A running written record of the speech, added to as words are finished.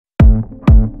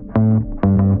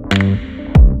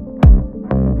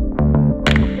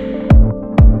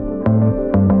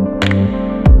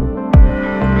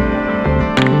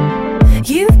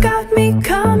You've got me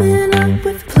coming up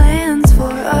with plans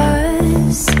for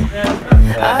us.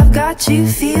 I've got you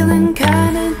feeling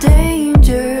kinda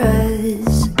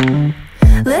dangerous.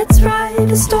 Let's write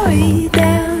a story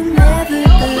they'll never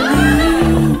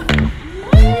believe.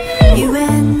 You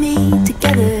and me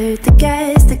together, the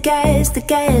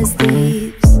gas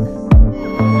leaves.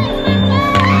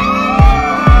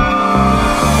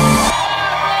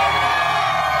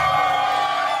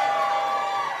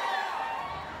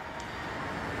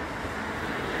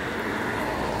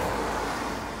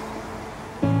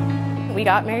 We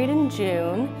got married in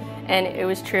June, and it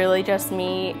was truly just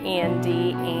me,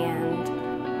 Andy, and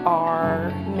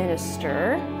our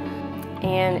minister,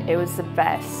 and it was the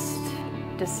best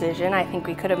decision I think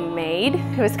we could have made.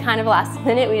 It was kind of last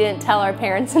minute. We didn't tell our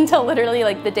parents until literally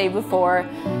like the day before.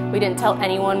 We didn't tell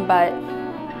anyone, but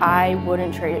I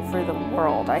wouldn't trade it for the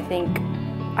world. I think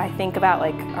about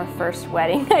like our first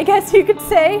wedding, I guess you could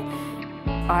say.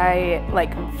 I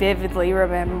like vividly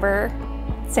remember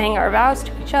saying our vows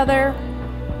to each other,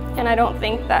 and I don't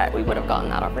think that we would have gotten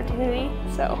that opportunity.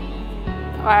 So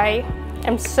I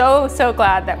am so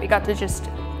glad that we got to just,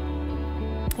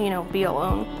 you know, be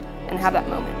alone and have that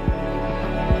moment.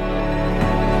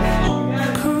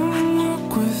 Come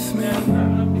walk with me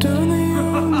down the only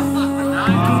road.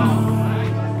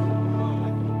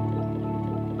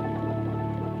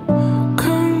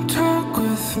 Come talk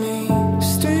with me,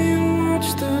 stay and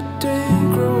watch the day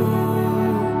grow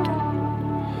old.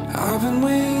 I've been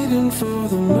waiting for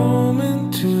the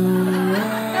moment to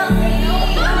arrive.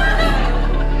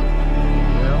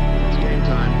 Well, it's game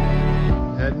time.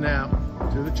 Heading out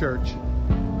to the church.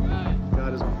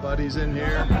 Got his buddies in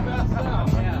here. How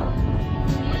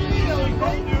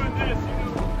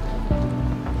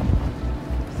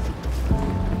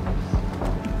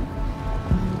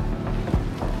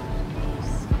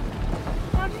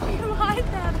did you hide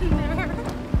that in there?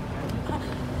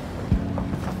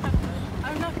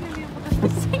 I'm not going to be able to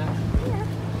sing here.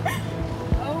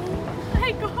 Oh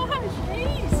my gosh,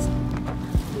 Ace!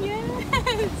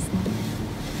 Yes!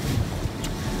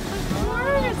 Of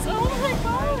course! Oh my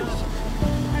gosh!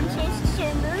 I'm so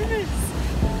nervous.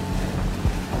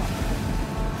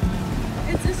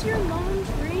 Is this your mom's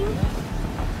ring?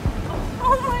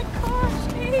 Oh my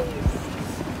gosh, Ace!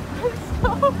 I'm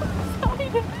so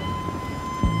excited!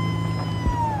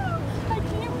 I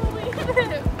can't believe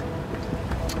it!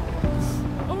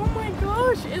 Oh my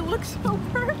gosh, it looks so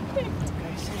perfect!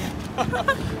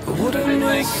 Wouldn't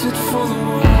miss it for the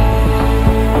world.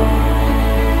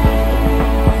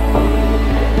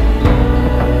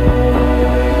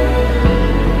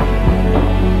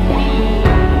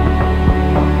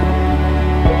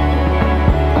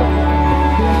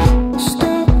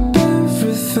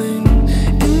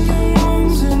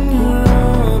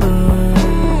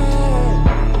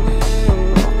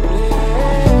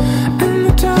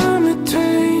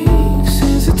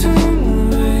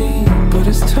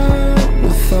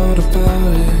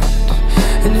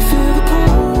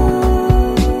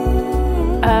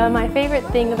 My favorite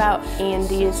thing about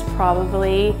Andy is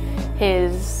probably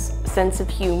his sense of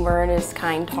humor and his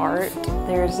kind heart.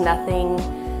 There's nothing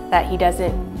that he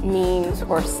doesn't mean,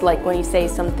 or like when he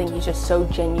says something, he's just so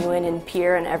genuine and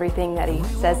pure in everything that he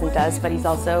says and does, but he's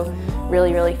also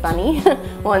really funny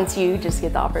once you just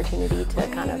get the opportunity to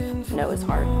kind of know his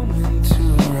heart.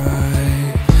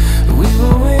 We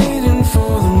were waiting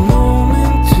for the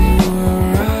moment to arrive.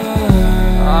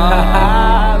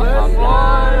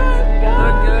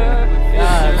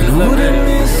 Wouldn't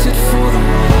miss it for the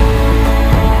world.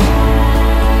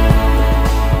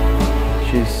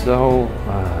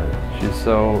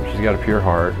 She's got a pure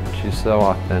heart. She's so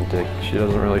authentic. She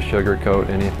doesn't really sugarcoat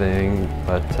anything,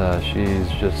 but she's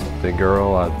just the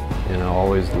girl I've,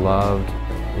 always loved.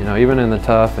 Even in the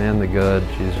tough and the good,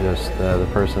 she's just the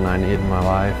person I need in my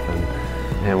life,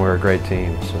 and we're a great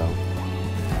team. So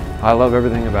I love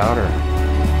everything about her.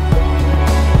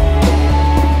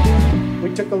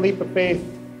 We took a leap of faith,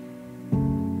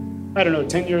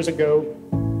 10 years ago,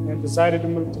 and decided to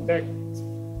move to Texas.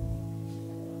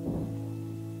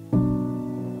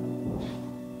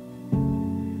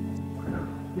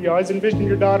 You always envisioned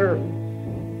your daughter,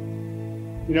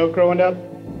 growing up,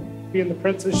 being the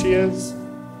princess she is,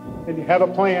 and you have a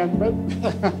plan, but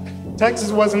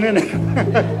Texas wasn't in it.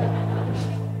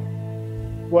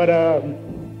 What a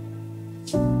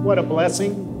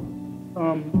blessing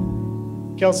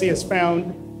Kelsey has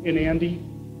found in Andy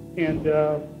and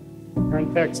her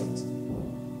in Texas.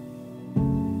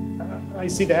 I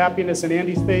see the happiness in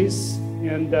Andy's face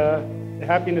and the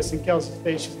happiness in Kelsey's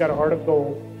face. She's got a heart of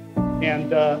gold.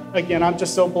 And again, I'm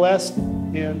just so blessed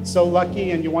and so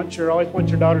lucky, and you always want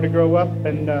your daughter to grow up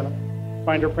and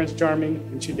find her Prince Charming,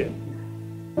 and she did.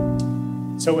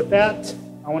 So with that,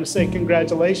 I want to say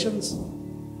congratulations,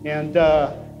 and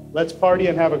let's party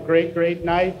and have a great, great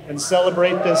night and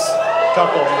celebrate this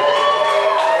couple.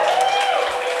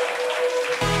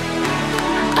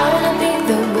 I wanna be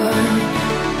the one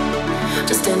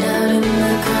to stand out in the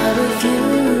crowd with you.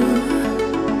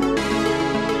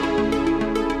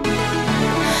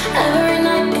 Every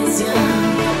night is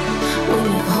young when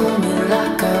you hold me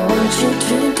like I want you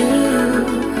to do.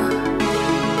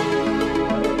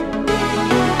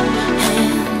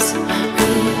 Hands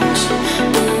reach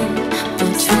in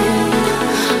between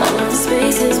all of the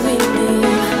spaces we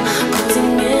leave,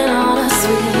 closing in on us.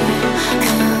 We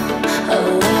come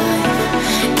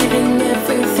alive, giving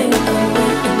everything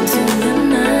away into the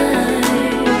night.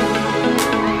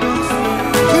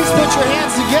 Please put your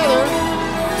hands together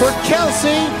for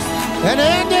Kelsey and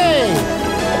Andy.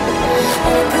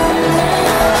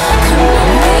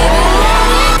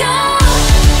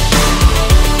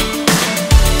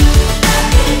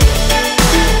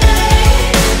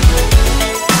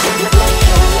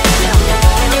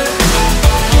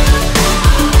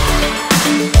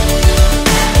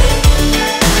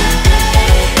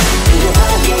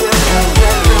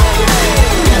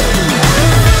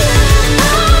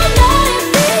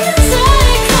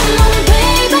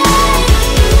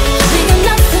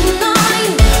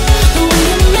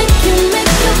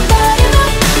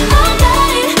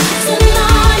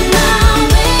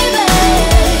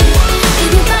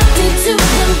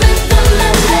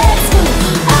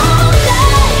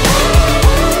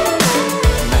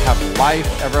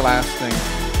 Life everlasting.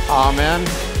 Amen.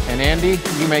 And Andy,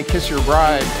 you may kiss your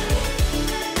bride.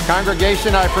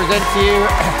 Congregation, I present to you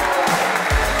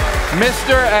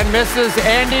Mr. and Mrs.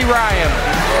 Andy Ryan.